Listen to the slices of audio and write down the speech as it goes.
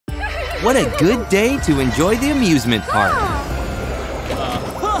What a good day to enjoy the amusement park.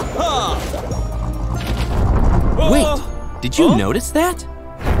 Wait, did you notice that?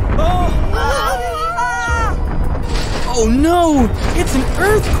 Oh no, it's an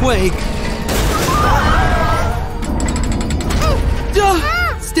earthquake!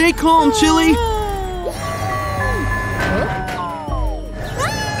 Duh! Stay calm, Chili!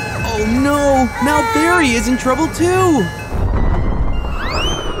 Oh no, now Barry is in trouble too!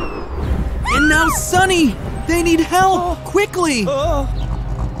 And now Sunny! They need help! Quickly!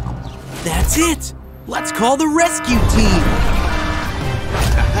 That's it! Let's call the rescue team!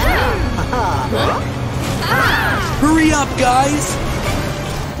 Hurry up, guys!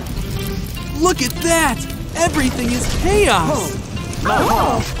 Look at that! Everything is chaos!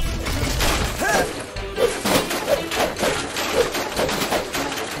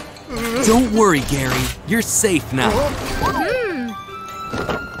 Don't worry, Gary. You're safe now.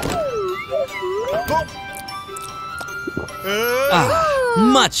 Ah,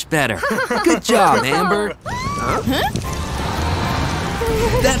 much better. Good job, Amber.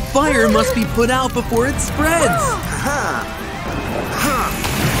 That fire must be put out before it spreads.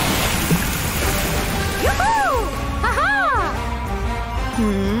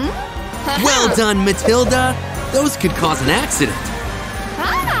 Well done, Matilda. Those could cause an accident.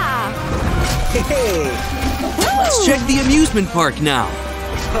 Let's check the amusement park now.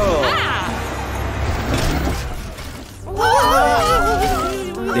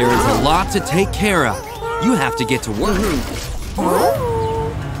 There is a lot to take care of. You have to get to work.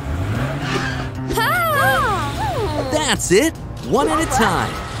 That's it. One at a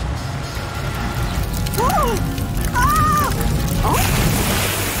time.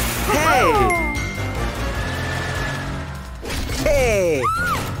 Hey!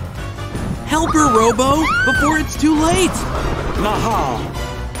 Help her, Robo, before it's too late.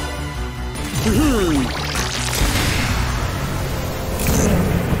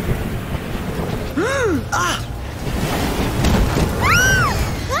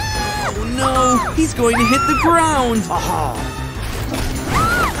 Oh no, he's going to hit the ground.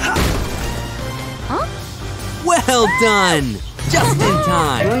 Well done. Just in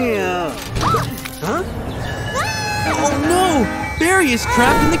time. Oh no, Barry is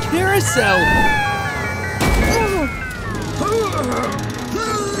trapped in the carousel.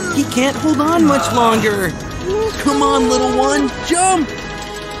 He can't hold on much longer. Come on, little one, jump.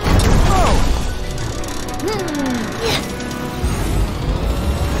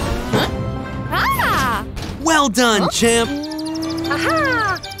 Well done, champ.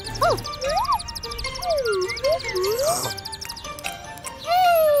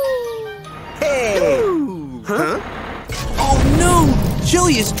 Oh no!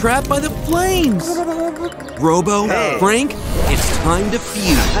 Chili is trapped by the flames! Robo, Frank, it's time to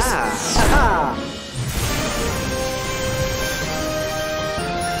fuse.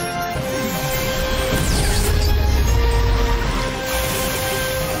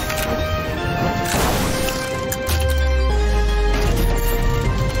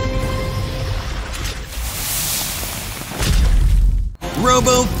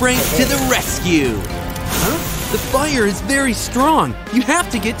 Robo Frank to the rescue! The fire is very strong. You have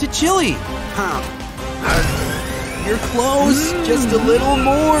to get to Chili. You're close. Just a little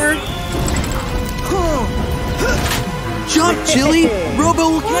more. Jump, Chili. Robo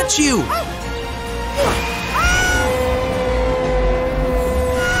will catch you.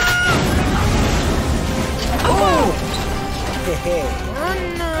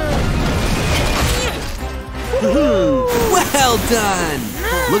 Well done.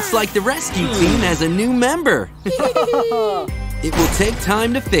 Looks like the rescue team has a new member. It will take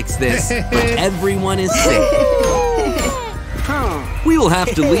time to fix this, but everyone is safe. We will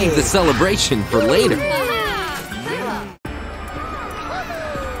have to leave the celebration for later.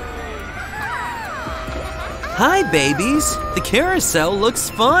 Hi, babies. The carousel looks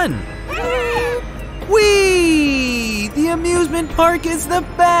fun. Whee! The amusement park is the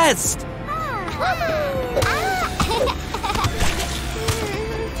best.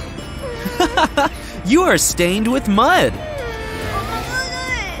 You are stained with mud.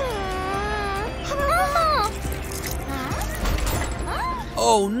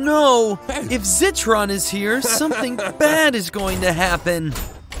 Oh no! If Zitron is here, something bad is going to happen.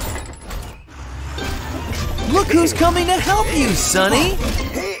 Look who's coming to help you, Sonny!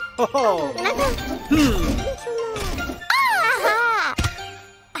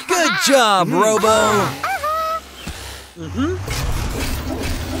 Good job, Robo!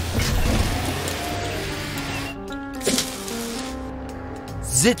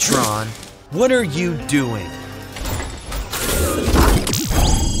 Zitron, what are you doing?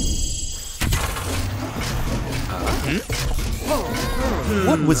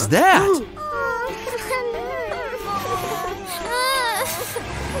 What was that?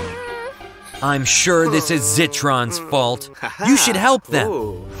 I'm sure this is Zitron's fault. You should help them.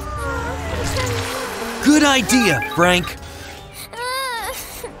 Good idea, Frank.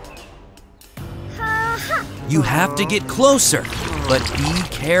 You have to get closer, but be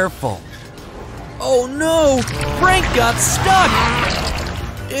careful. Oh no! Frank got stuck!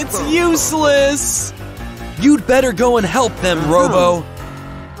 It's useless! You'd better go and help them, Robo.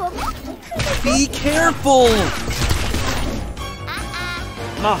 Be careful!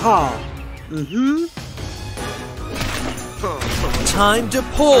 Time to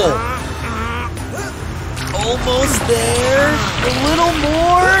pull. Almost there. A little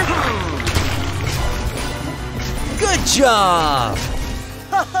more. Good job!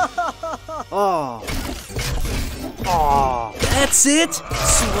 That's it!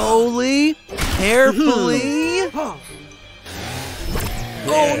 Slowly, carefully.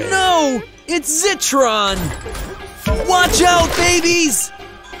 Oh no! It's Zitron! Watch out, babies!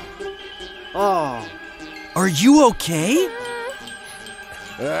 Are you okay?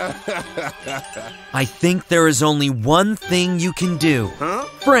 I think there is only one thing you can do.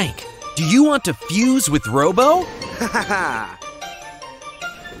 Frank, do you want to fuse with Robo?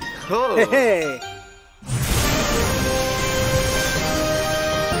 Hey!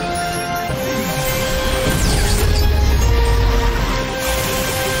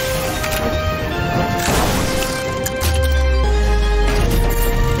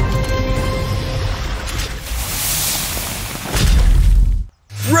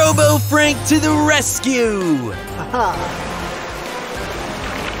 Robo Frank to the rescue!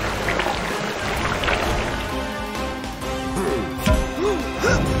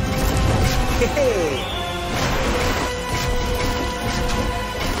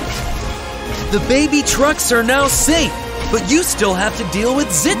 The baby trucks are now safe, but you still have to deal with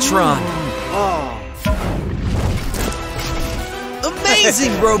Zitron.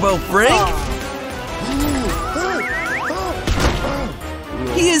 Amazing, Robo Frank!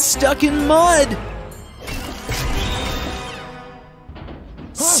 He is stuck in mud!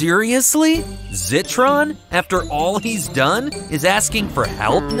 Seriously? Zitron, after all he's done, is asking for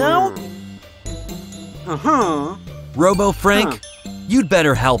help now? Robo Frank, you'd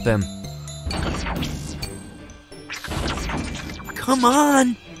better help him. Come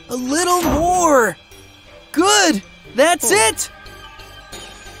on, a little more. Good, that's it.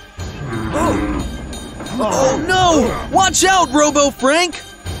 Oh no, watch out, Robo Frank.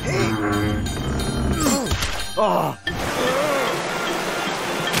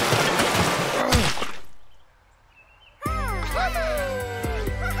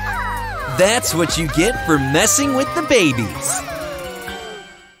 That's what you get for messing with the babies.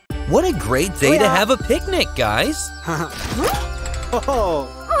 What a great day to have a picnic, guys.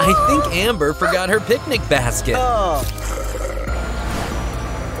 I think Amber forgot her picnic basket.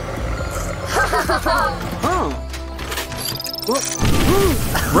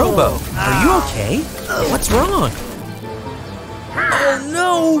 Robo, are you okay? What's wrong? Oh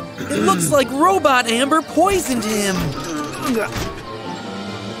no! It looks like Robot Amber poisoned him.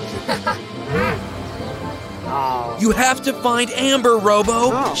 You have to find Amber,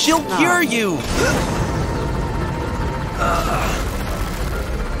 Robo. She'll cure you.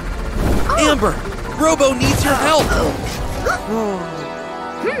 Amber, Robo needs your help.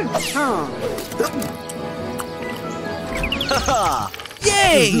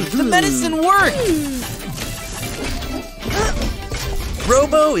 Yay! The medicine worked!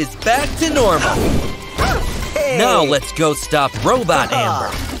 Robo is back to normal. Now let's go stop Robot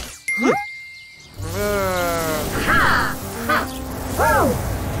Amber.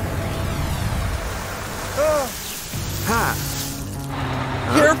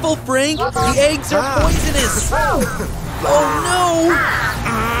 Careful, Frank! The eggs are poisonous! Oh no!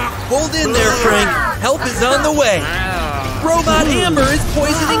 Hold in there, Frank! Help is on the way! Robot Amber is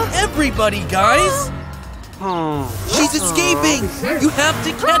poisoning everybody, guys! She's escaping! You have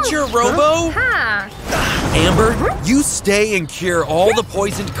to catch her, Robo! Amber, you stay and cure all the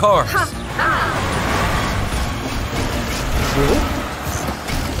poisoned cars.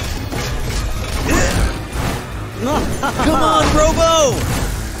 Come on, Robo!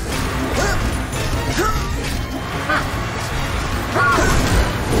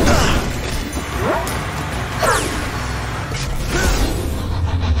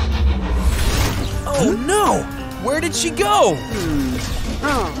 Oh no! Where did she go?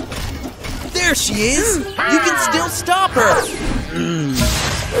 There she is! You can still stop her!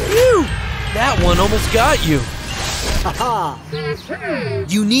 Phew! That one almost got you.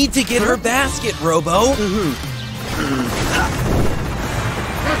 You need to get her basket, Robo.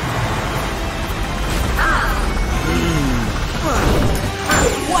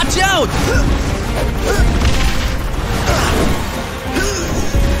 Watch out!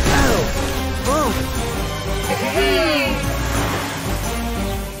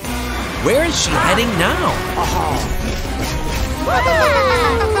 Where is she heading now?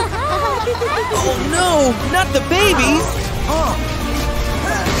 Oh no, not the babies!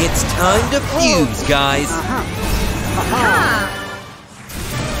 It's time to fuse, guys.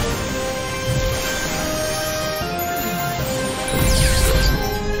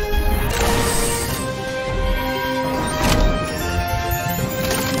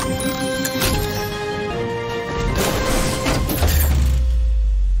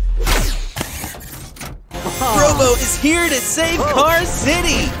 Robo is here to save Car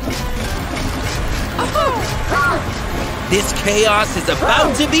City! This chaos is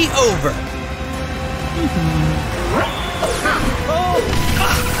about to be over!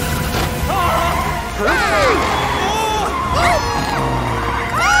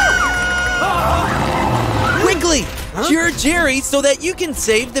 Quickly! Cure Jerry so that you can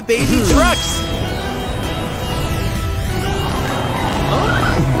save the baby trucks!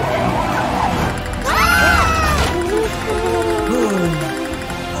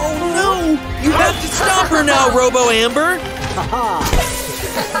 You have to stop her now, Robo Amber!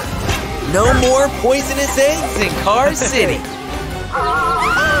 No more poisonous eggs in Car City!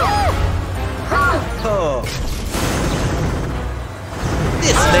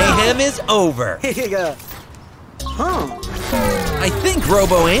 This mayhem is over! I think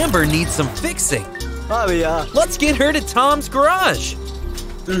Robo Amber needs some fixing. Let's get her to Tom's garage.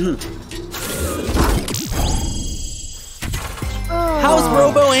 How's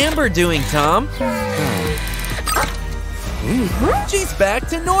Robo Amber doing, Tom? She's back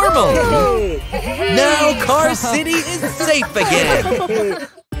to normal. Now Car City is safe again.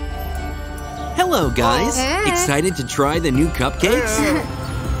 Hello, guys. Excited to try the new cupcakes?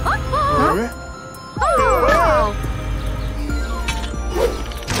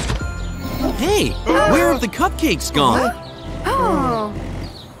 Hey, where have the cupcakes gone?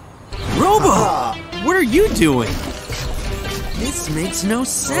 Robo, what are you doing? This makes no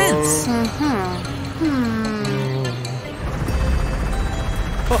sense.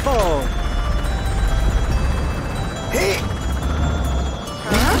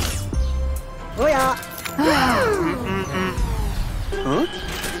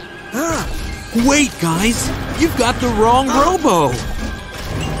 Wait, guys, you've got the wrong Robo.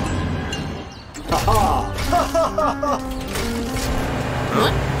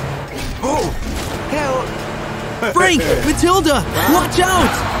 Frank, Matilda, watch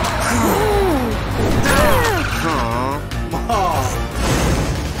out!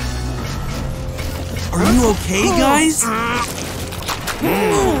 Are you okay, guys?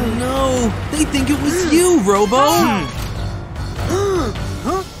 Oh no, they think it was you, Robo.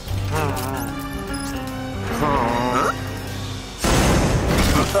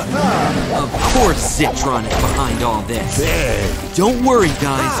 Of course Zitron is behind all this. Don't worry,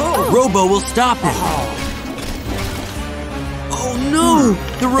 guys. Robo will stop him. Oh no!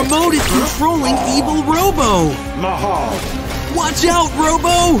 The remote is controlling evil Robo! Watch out,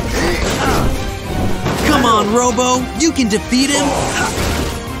 Robo! Come on, Robo! You can defeat him!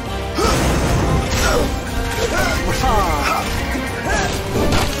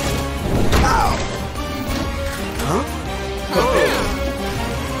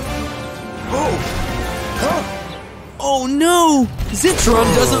 Oh no! Zitron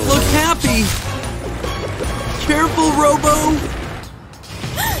doesn't look happy! Careful, Robo!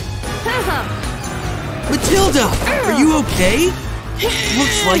 Matilda, are you okay?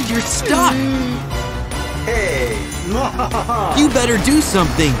 Looks like you're stuck. You better do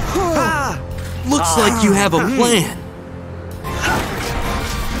something. Looks like you have a plan.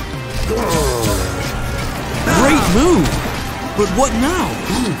 Great move. But what now?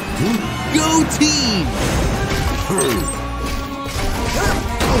 Go team!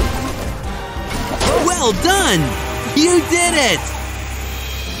 Well done! You did it!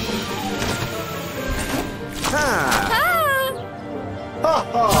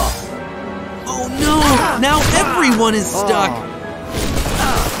 Oh no! Now everyone is stuck!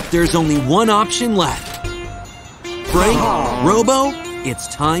 There's only one option left. Frank, Robo, it's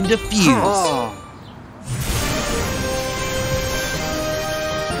time to fuse.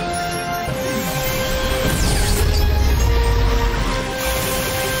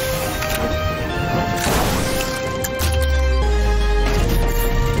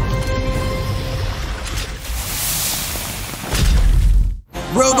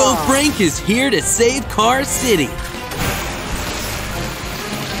 Robo Frank is here to save Car City.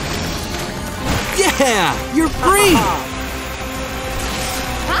 Yeah, you're free.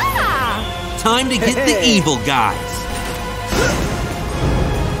 time to get the evil guys.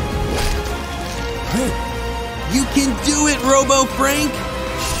 You can do it, Robo Frank!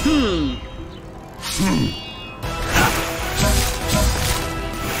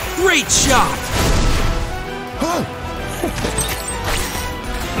 Great shot!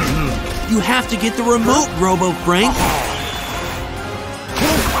 You have to get the remote, Robo Frank.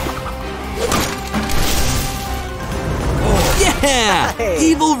 Yeah!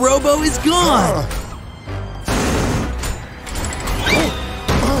 Evil Robo is gone!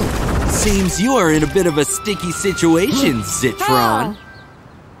 Seems you are in a bit of a sticky situation, Zitron.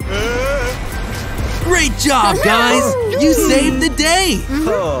 Great job, guys! You saved the day!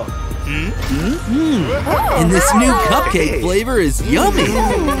 And this new cupcake flavor is yummy!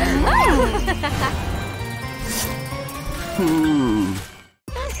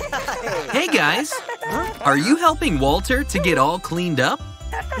 Hey guys! Are you helping Walter to get all cleaned up?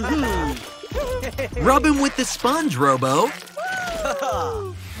 Rub him with the sponge, Robo!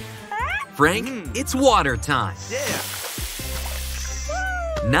 Frank, it's water time!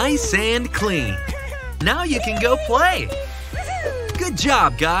 Nice and clean! Now you can go play! Good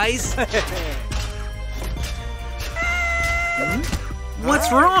job, guys!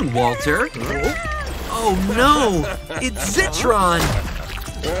 What's wrong, Walter? Oh no! It's Zitron!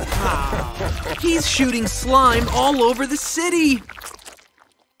 He's shooting slime all over the city!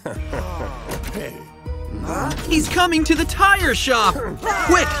 He's coming to the tire shop!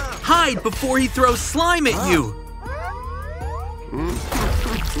 Quick, hide before he throws slime at you!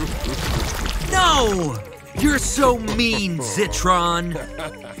 No! You're so mean, Zitron!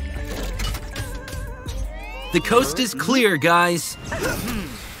 The coast is clear, guys.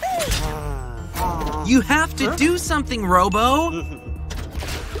 You have to do something, Robo!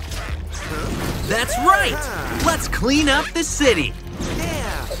 That's right! Let's clean up the city!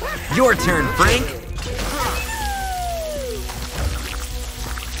 Your turn, Frank!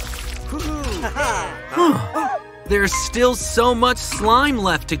 There's still so much slime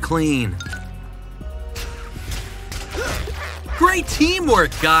left to clean. Great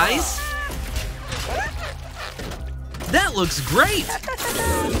teamwork, guys! That looks great!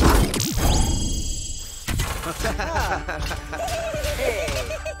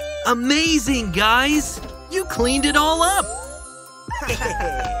 Amazing, guys! You cleaned it all up!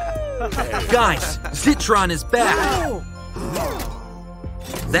 Guys, Zitron is back!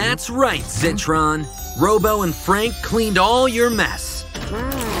 That's right, Zitron. Robo and Frank cleaned all your mess.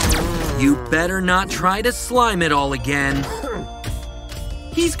 You better not try to slime it all again.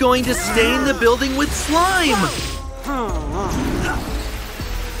 He's going to stain the building with slime!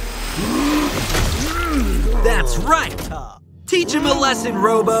 That's right! Teach him a lesson,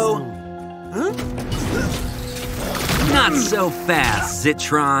 Robo! Not so fast,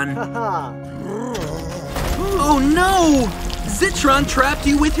 Zitron. Oh no! Zitron trapped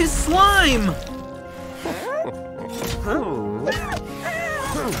you with his slime!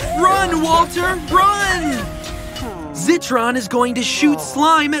 Run, Walter, run! Zitron is going to shoot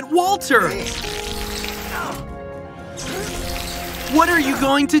slime at Walter! What are you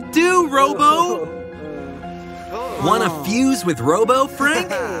going to do, Robo? Want to fuse with Robo, Frank?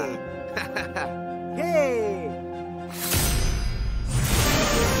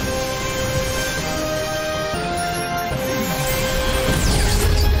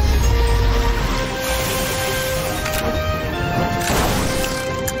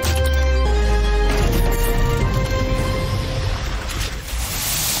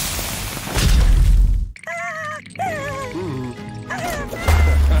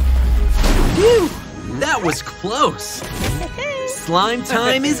 Phew! That was close! Slime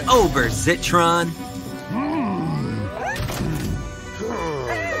time is over, Zitron!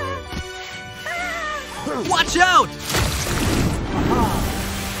 Watch out!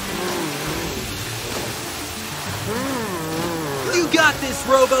 You got this,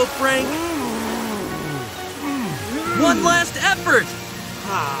 Robo Frank! One last effort!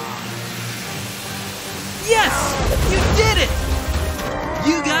 Yes! You did it!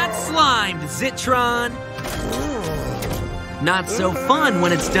 You got slimed, Zitron! Not so fun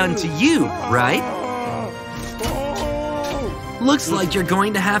when it's done to you, right? Looks like you're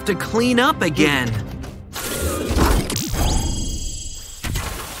going to have to clean up again.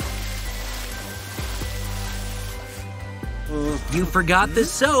 You forgot the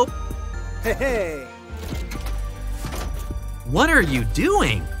soap. Hey! What are you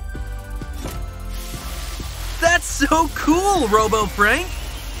doing? That's so cool, Robo Frank!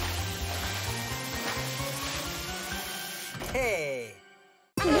 Hey!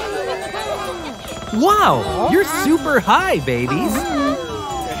 Wow, you're super high, babies!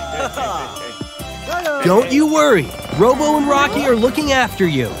 Don't you worry. Robo and Rocky are looking after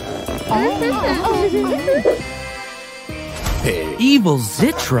you. Evil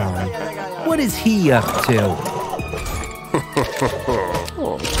Zitron? What is he up to?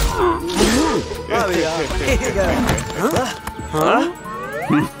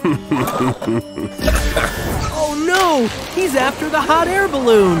 Oh no! He's after the hot air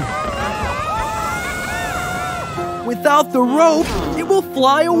balloon! Without the rope, it will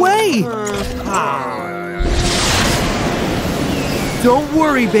fly away! Don't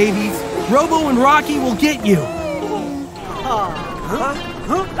worry, babies. Robo and Rocky will get you.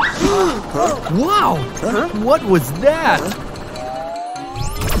 Wow! What was that?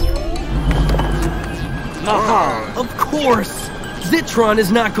 Of course! Zitron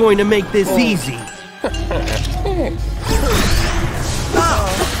is not going to make this easy.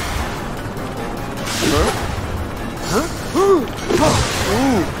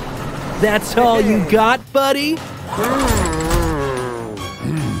 That's all you got, buddy?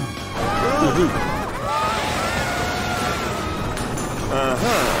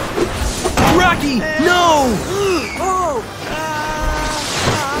 Rocky, no!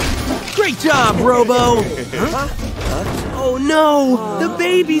 Great job, Robo! Oh no, the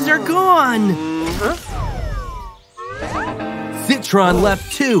babies are gone! Zitron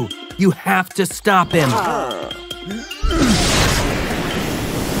left too. You have to stop him.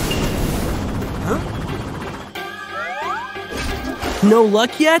 No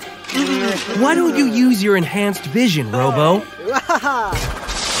luck yet? Why don't you use your enhanced vision, Robo?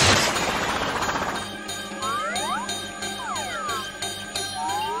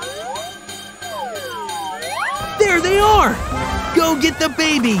 There they are! Go get the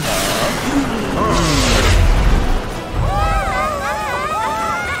baby!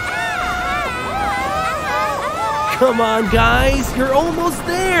 Come on, guys! You're almost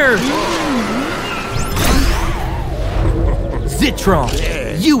there! Zitron,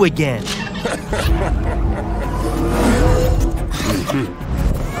 you again!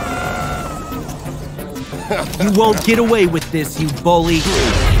 You won't get away with this, you bully!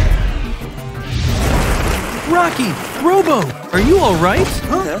 Rocky! Robo! Are you alright?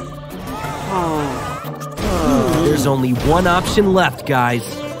 There's only one option left, guys.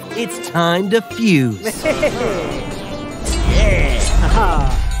 It's time to fuse.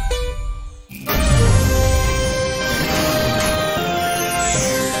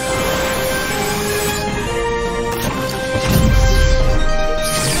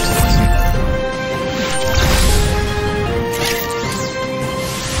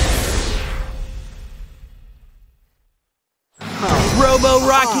 Robo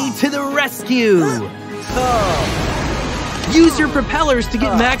Rocky to the rescue! Use your propellers to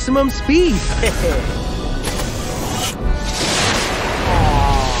get maximum speed.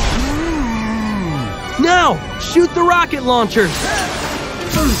 Now, shoot the rocket launchers.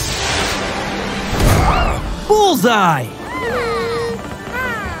 Bullseye!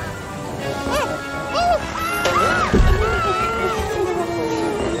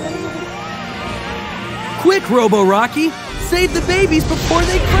 Quick, Robo Rocky! Save the babies before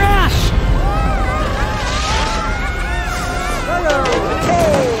they crash!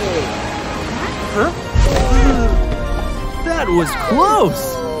 That was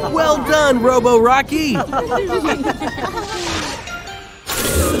close! Well done, Robo Rocky!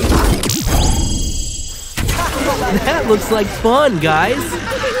 That looks like fun, guys!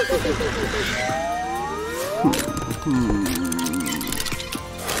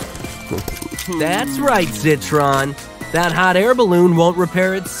 That's right, Zitron. That hot air balloon won't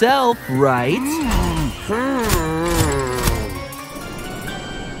repair itself, right?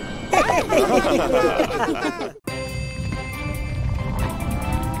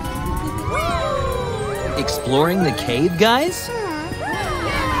 Exploring the cave, guys?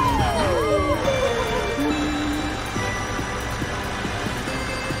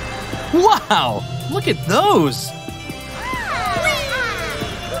 Wow! Look at those!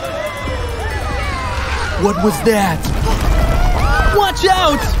 What was that? Watch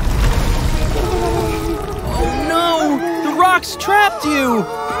out! Oh no! The rocks trapped you!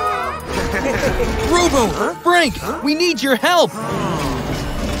 Robo! Frank! We need your help!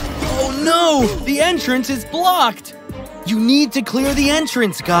 Oh no! The entrance is blocked! You need to clear the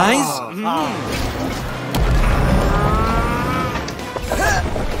entrance, guys!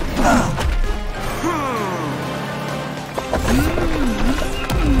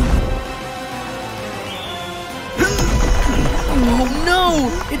 Oh no!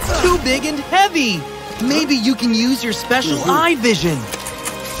 It's too big and heavy! Maybe you can use your special eye vision.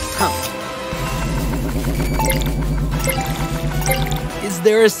 Is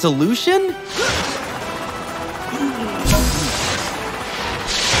there a solution?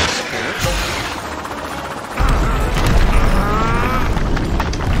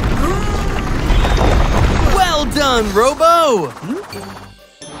 on, Robo!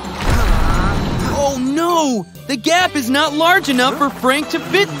 Oh no! The gap is not large enough for Frank to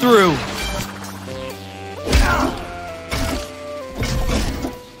fit through!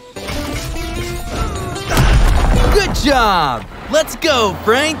 Good job! Let's go,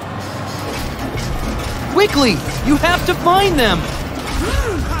 Frank! Quickly! You have to find them!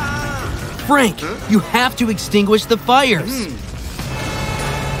 Frank, you have to extinguish the fires!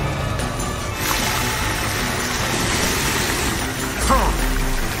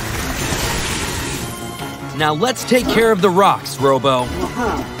 Now let's take care of the rocks, Robo.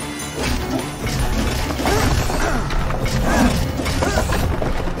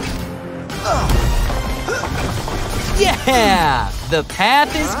 Yeah! The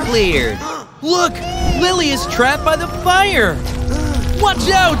path is cleared. Look! Lily is trapped by the fire! Watch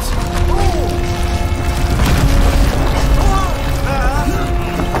out!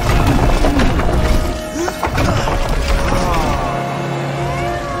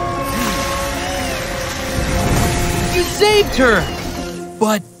 You saved her!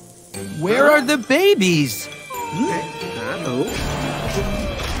 But where are the babies?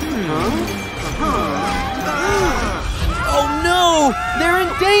 Oh no! They're in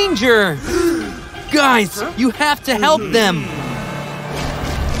danger! Guys, you have to help them!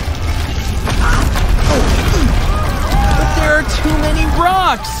 But there are too many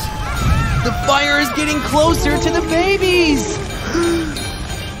rocks! The fire is getting closer to the babies!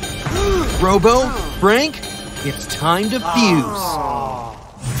 Robo, Frank, it's time to fuse.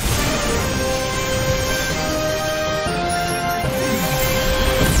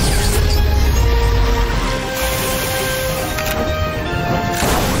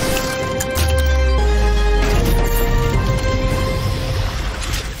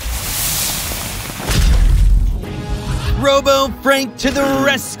 Robo Frank to the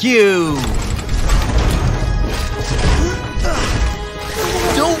rescue!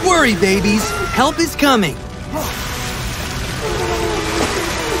 Don't worry, babies. Help is coming.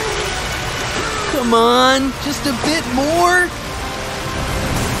 Come on, just a bit more.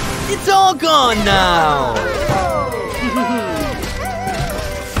 It's all gone now.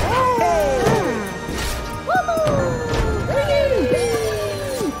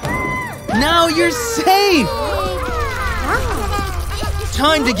 Now you're safe.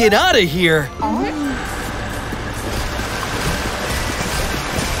 Time to get out of here.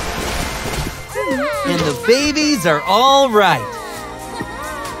 And the babies are all right.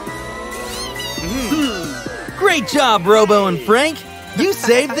 Great job, Robo and Frank. You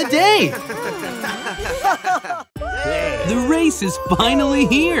saved the day. The race is finally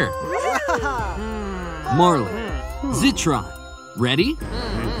here. Marley, Zitron, ready?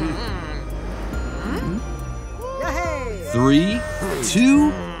 3,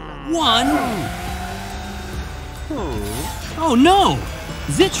 2, 1. Oh no!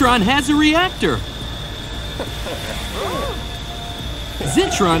 Zitron has a reactor.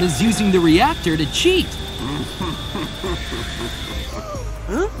 Zitron is using the reactor to cheat.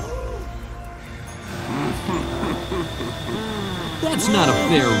 That's not a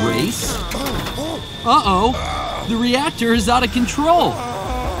fair race. Uh-oh, the reactor is out of control.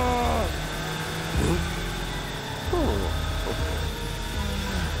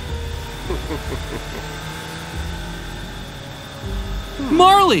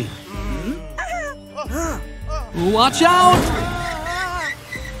 Marley! Watch out!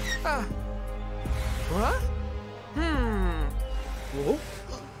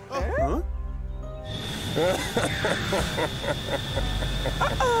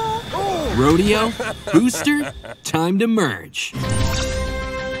 Rodeo, Booster, time to merge.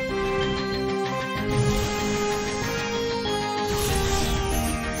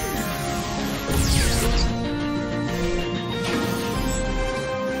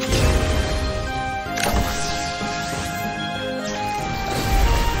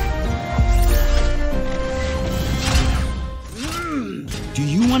 Do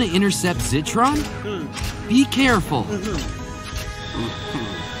you want to intercept Zitron? Be careful.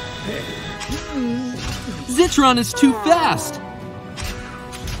 Zitron is too fast.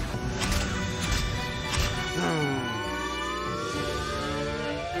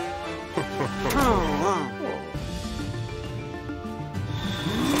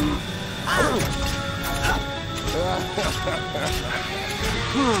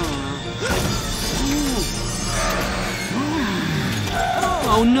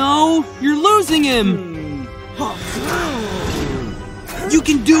 Oh no, you're losing him. You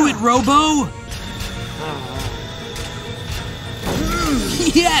can do it, Robo.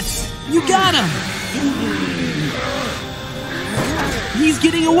 Yes, you got him. He's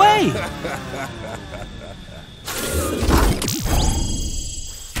getting away.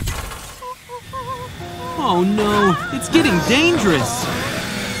 Oh no, it's getting dangerous.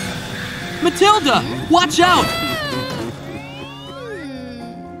 Matilda, watch out!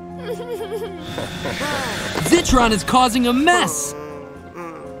 Zitron is causing a mess.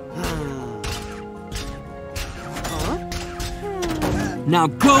 Now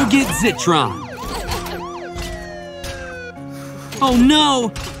go get Zitron. Oh no,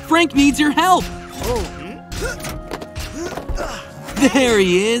 Frank needs your help. There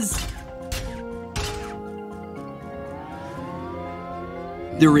he is.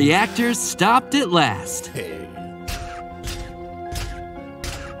 The reactor stopped at last.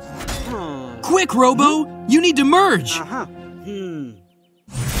 Quick, Robo! You need to merge!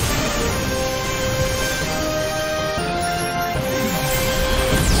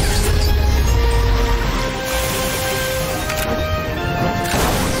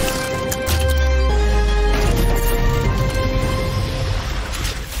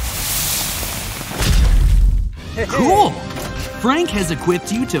 Cool! Frank has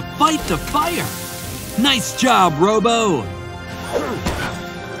equipped you to fight the fire. Nice job, Robo!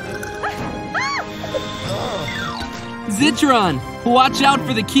 Zitron, watch out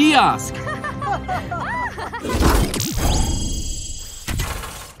for the kiosk.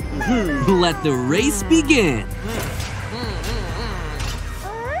 Let the race begin.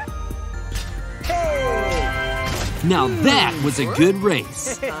 Now that was a good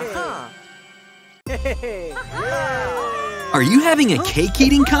race. Are you having a cake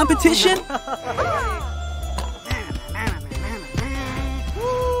eating competition?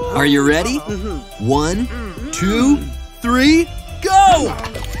 Are you ready? 1, 2, 3, go!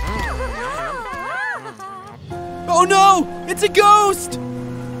 Oh no! It's a ghost!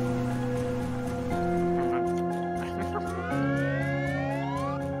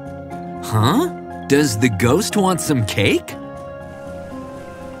 Huh? Does the ghost want some cake?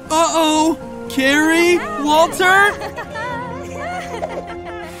 Uh-oh! Carrie? Walter?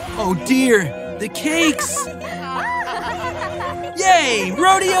 Oh dear, the cakes! Yay!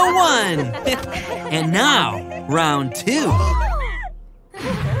 Rodeo won! And now, round 2.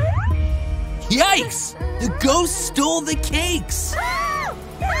 Yikes! The ghost stole the cakes!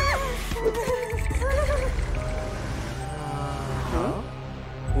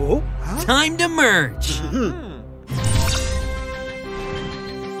 Time to merge!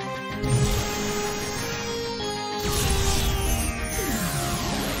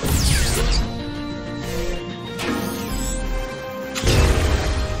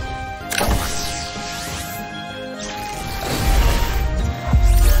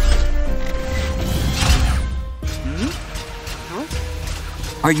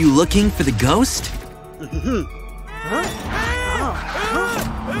 Are you looking for the ghost?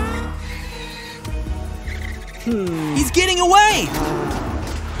 He's getting away!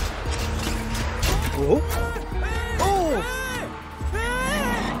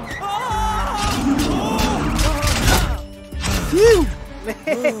 Phew!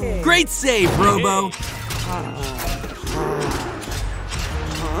 Great save, Robo!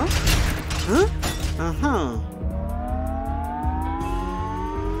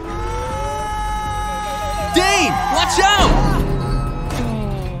 Dane, watch out!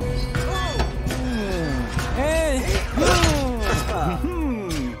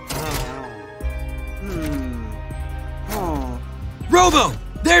 Robo,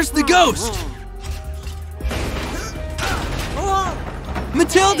 there's the ghost!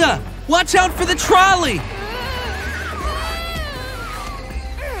 Matilda, watch out for the trolley!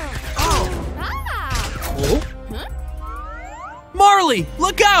 Marley,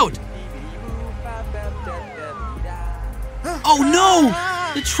 look out! Oh no!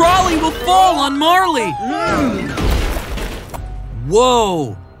 The trolley will fall on Marley!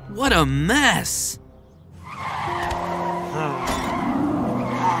 Whoa! What a mess!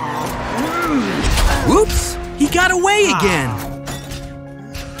 Whoops! He got away again!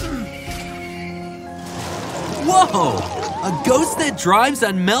 Whoa! A ghost that drives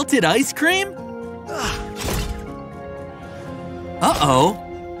on melted ice cream? Uh-oh!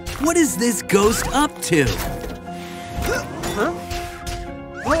 What is this ghost up to?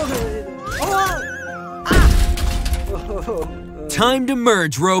 Time to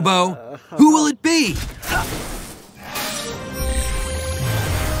merge, Robo. Who will it be?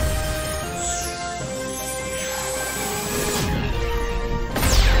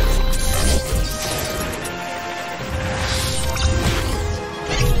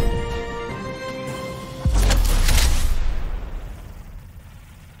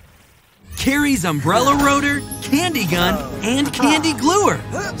 Carrie's umbrella rotor, candy gun, and candy gluer.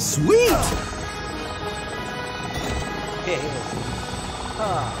 Sweet!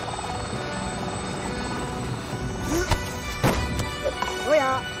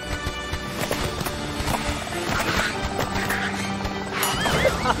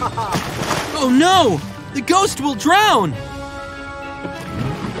 Oh no! The ghost will drown!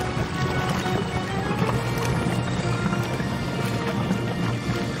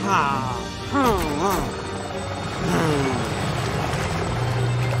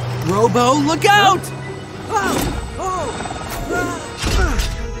 Robo, look out!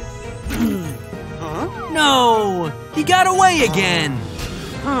 No! He got away again!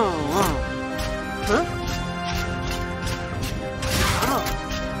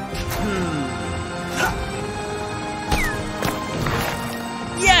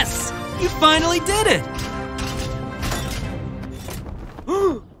 Yes! You finally did it!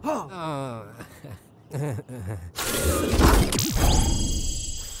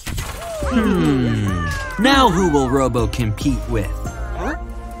 Now who will Robo compete with?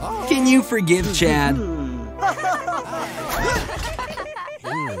 Can you forgive Chad?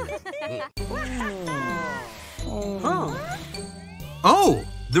 Oh,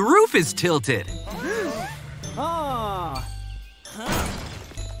 the roof is tilted.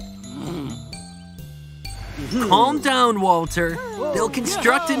 Calm down, Walter. They'll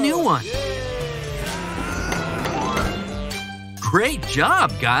construct a new one. Great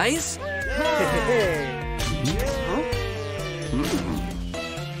job, guys.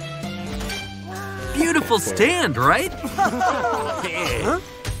 Beautiful stand, right?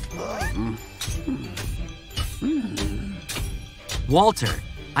 Walter,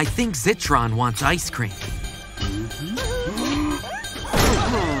 I think Zitron wants ice cream.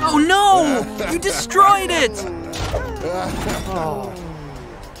 Oh no! You destroyed it!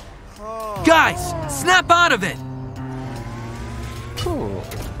 Guys, snap out of it!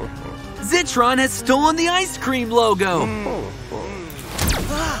 Zitron has stolen the ice cream logo!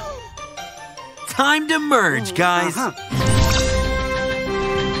 Time to merge, guys!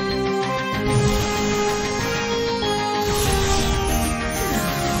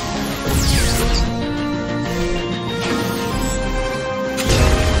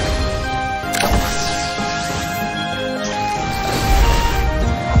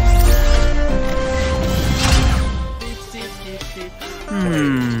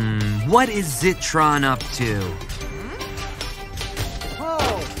 What is Zitron up to?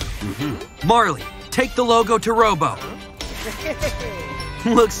 Marley, take the logo to Robo.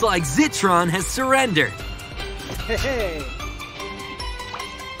 Looks like Zitron has surrendered.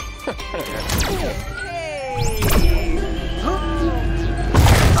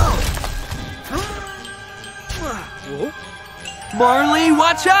 Marley,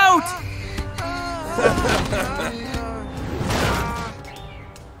 watch out!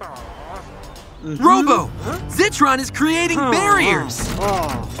 Robo! Zitron is creating barriers!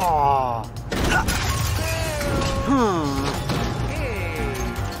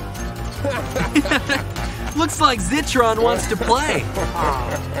 Looks like Zitron wants to play.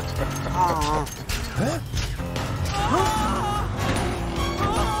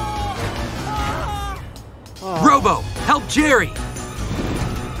 Robo, help Jerry!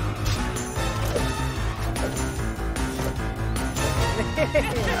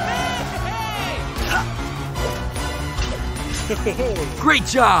 Great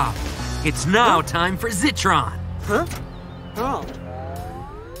job! It's now time for Zitron.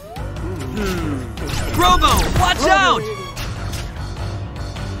 Robo, watch out!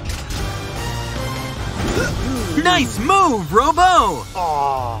 Nice move, Robo!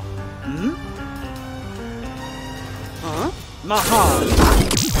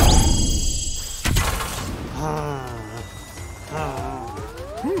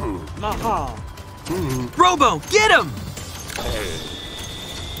 Robo, get him!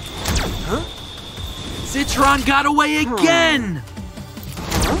 Zitron got away again!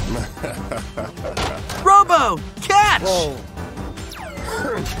 Robo, catch!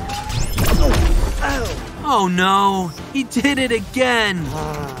 Oh no, he did it again!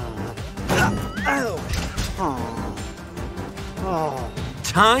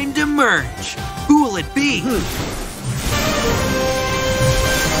 Time to merge. Who will it be?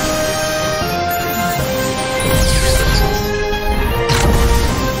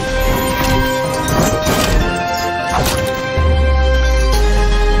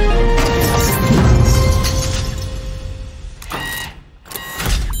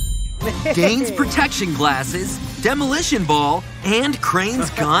 Dane's protection glasses, demolition ball, and Crane's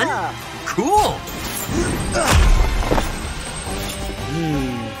gun? Cool!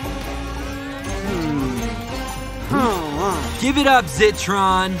 Give it up,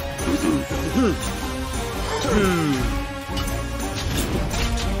 Zitron!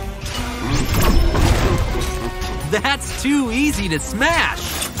 That's too easy to smash.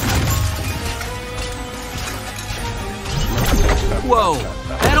 Whoa,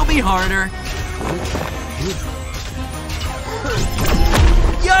 that'll be harder.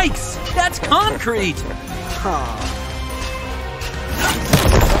 Yikes! That's concrete!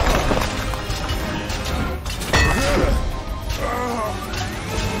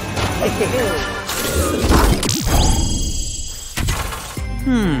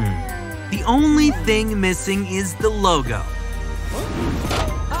 The only thing missing is the logo.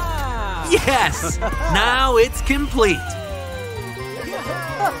 Yes! Now it's complete.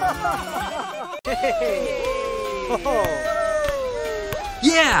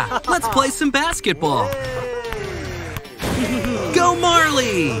 Yeah, let's play some basketball. Go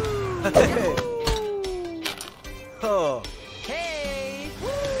Marley!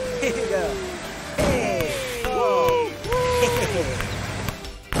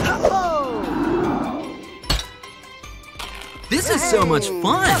 This is so much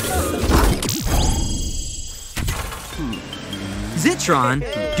fun! Zitron,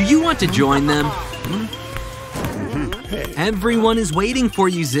 do you want to join them? Everyone is waiting for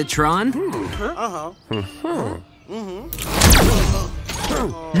you, Zitron.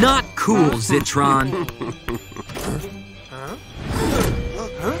 Not cool, Zitron.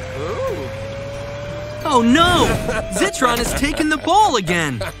 Oh no! Zitron has taken the ball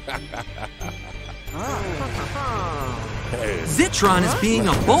again! Zitron is being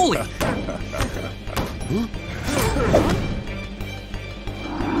a bully!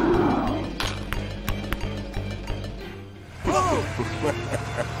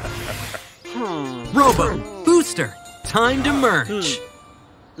 Robo, Booster, time to merge!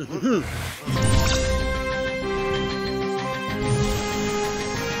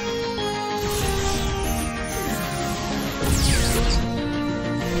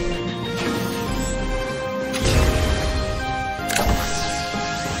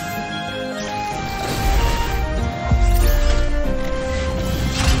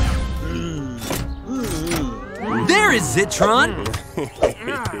 There is Zitron!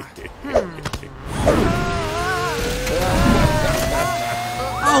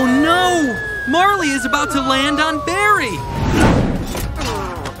 Oh no! Marley is about to land on Barry!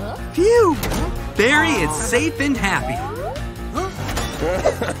 Phew! Barry is safe and happy.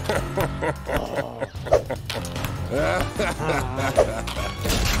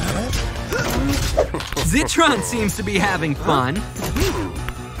 Zitron seems to be having fun.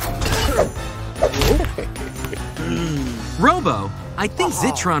 Robo, I think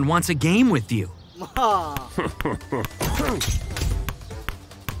Zitron wants a game with you.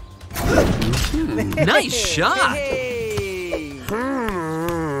 Nice shot!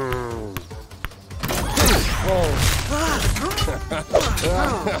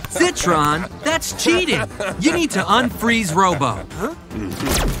 Zitron, that's cheating! You need to unfreeze Robo.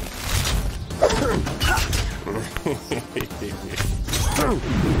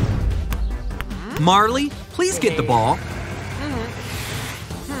 Marley, please get the ball.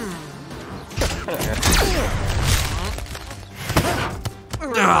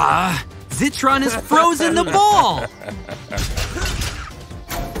 Zitron has frozen the ball!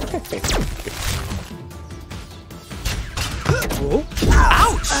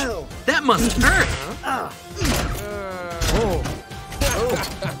 Ouch! That must hurt!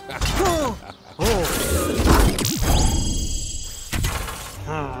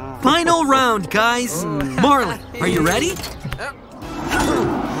 Final round, guys! Marley, are you ready?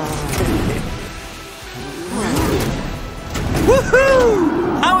 Woohoo!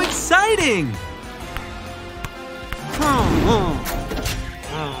 How exciting!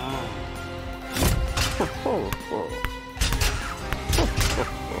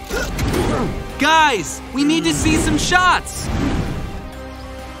 Guys, we need to see some shots!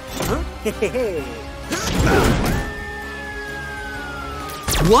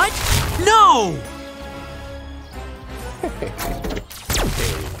 What? No!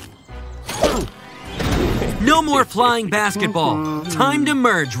 No more flying basketball. Time to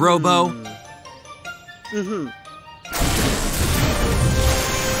merge, Robo.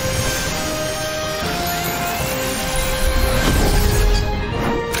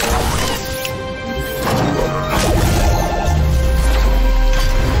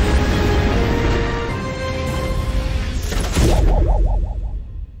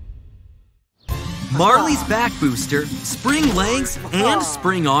 Marley's back booster, spring legs, and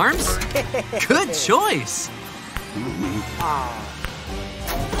spring arms? Good choice!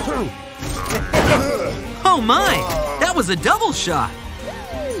 Oh my! That was a double shot!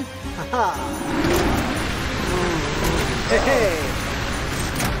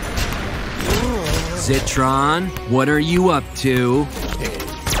 Zitron, what are you up to?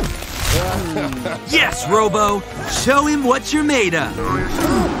 Yes, Robo! Show him what you're made of!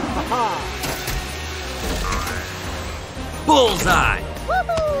 Bullseye!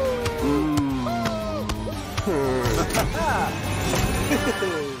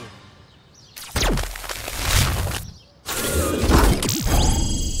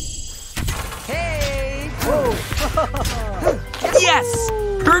 Yes!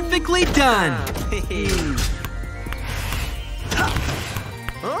 Perfectly done!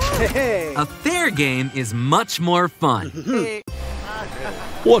 A fair game is much more fun.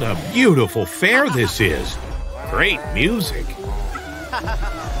 What a beautiful fair this is. Great music.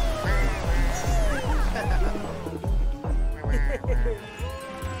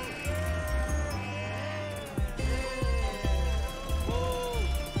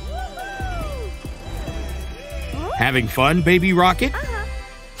 Having fun, Baby Rocket?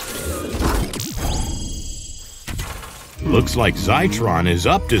 Looks like Zitron is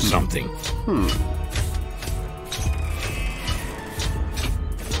up to something.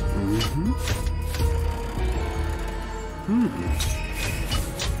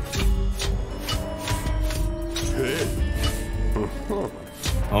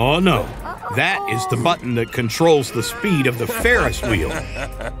 Oh no, that is the button that controls the speed of the Ferris wheel.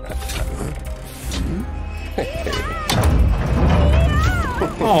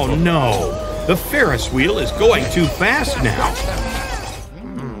 Oh no, the Ferris wheel is going too fast now.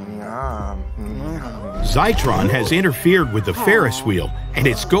 Zitron has interfered with the Ferris wheel and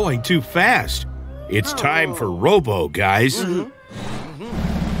it's going too fast. It's time for Robo, guys.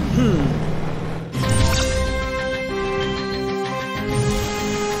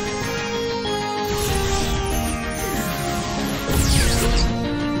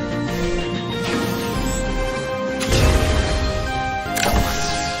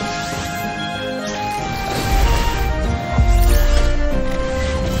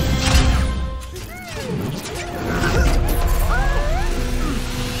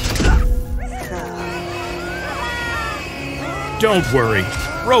 Don't worry,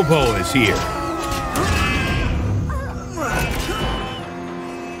 Robo is here.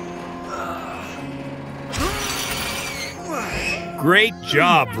 Great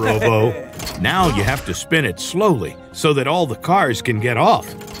job, Robo. Now you have to spin it slowly so that all the cars can get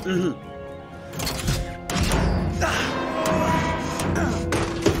off.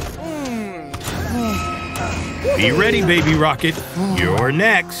 Be ready, Baby Rocket. You're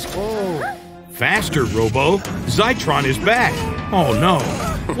next. Faster, Robo. Zitron is back. Oh no.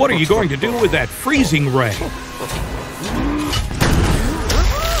 What are you going to do with that freezing ray?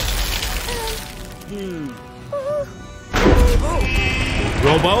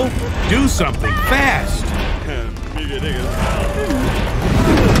 Robo, do something fast.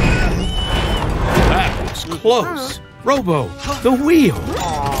 That was close. Robo, the wheel.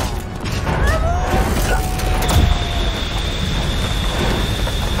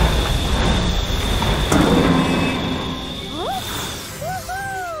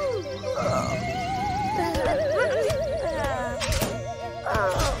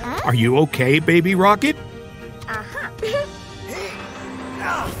 Are you okay, Baby Rocket?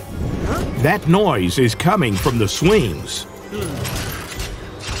 That noise is coming from the swings.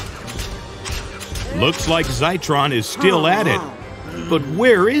 Looks like Zitron is still at it. But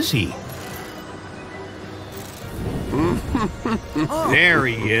where is he? There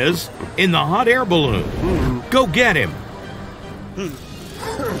he is, in the hot air balloon. Go get him.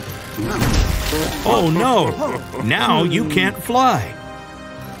 Oh no, now you can't fly.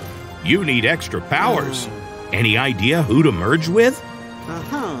 You need extra powers. Any idea who to merge with?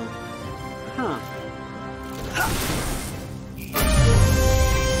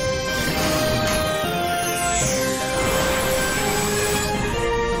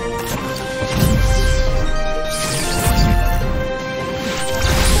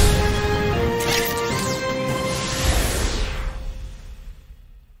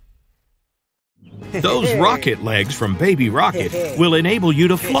 Those rocket legs from Baby Rocket will enable you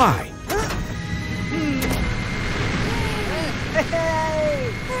to fly.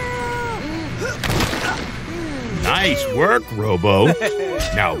 Nice work, Robo.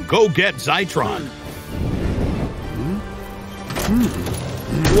 Now go get Zitron.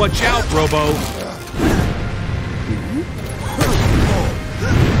 Watch out, Robo.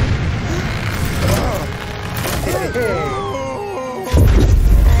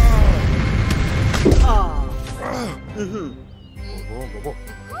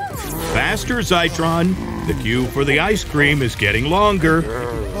 Faster, Zitron. The queue for the ice cream is getting longer.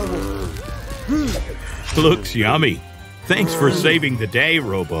 Looks yummy. Thanks for saving the day,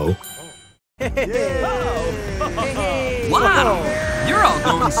 Robo. Wow, you're all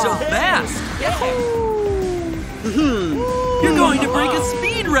going so fast. You're going to break a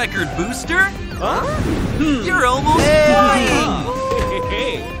speed record, Booster. You're almost flying.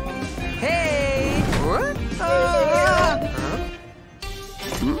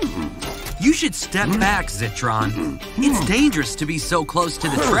 You should step back, Zitron. It's dangerous to be so close to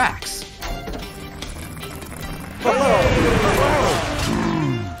the tracks.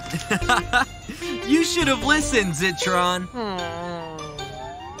 You should have listened, Zitron.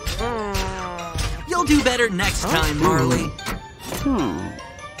 You'll do better next time, Marley.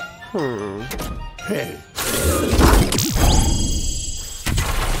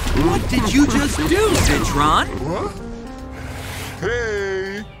 What did you just do, Zitron?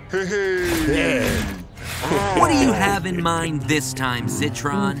 What do you have in mind this time,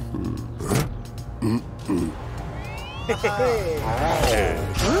 Zitron?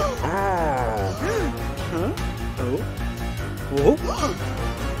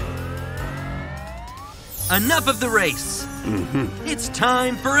 Enough of the race. It's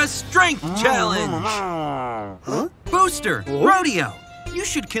time for a strength challenge. Booster, Rodeo, you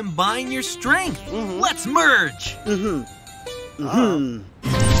should combine your strength. Let's merge.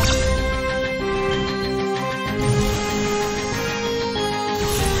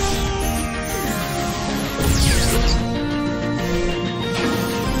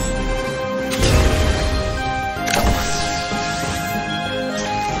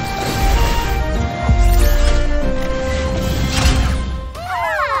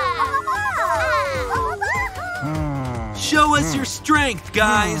 Show us your strength,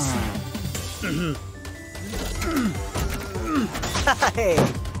 guys.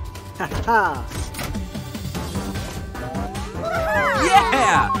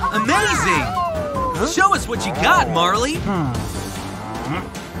 Yeah! Amazing! Show us what you got, Marley.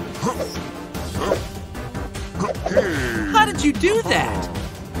 How did you do that?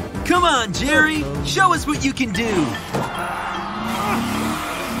 Come on, Jerry. Show us what you can do.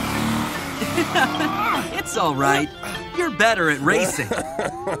 It's all right. You're better at racing.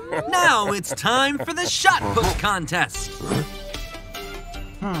 Now it's time for the shot put contest.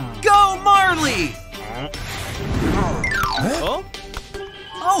 Go, Marley!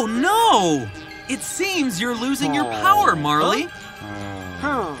 Oh no! It seems you're losing your power, Marley.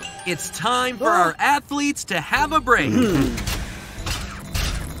 It's time for our athletes to have a break.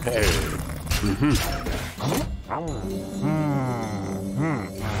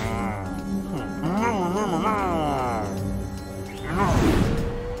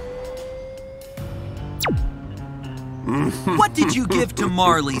 What did you give to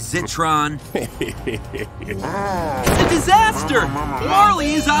Marley, Zitron? It's a disaster!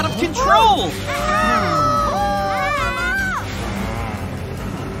 Marley is out of control!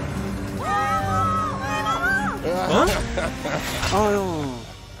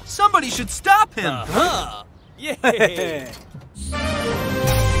 Somebody should stop him! Yeah!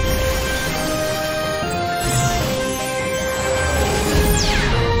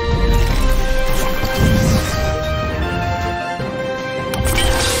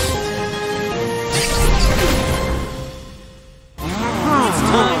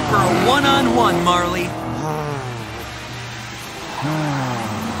 Time for a one-on-one, Marley.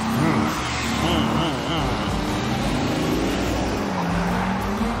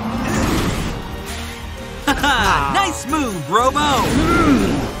 Nice move, Robo.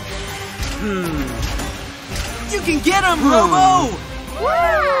 You can get him, Robo.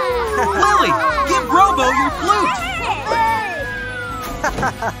 Lily, give Robo your flute.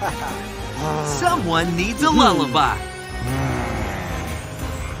 Someone needs a lullaby.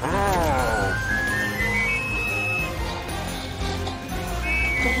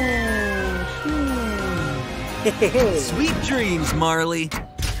 Sweet dreams, Marley.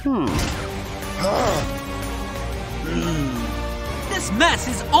 This mess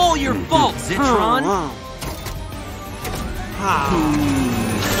is all your fault, Zitron.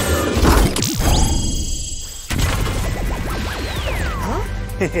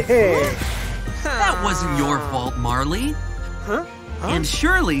 That wasn't your fault, Marley. And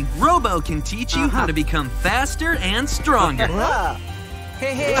surely Robo can teach you how to become faster and stronger.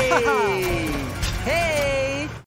 Hey!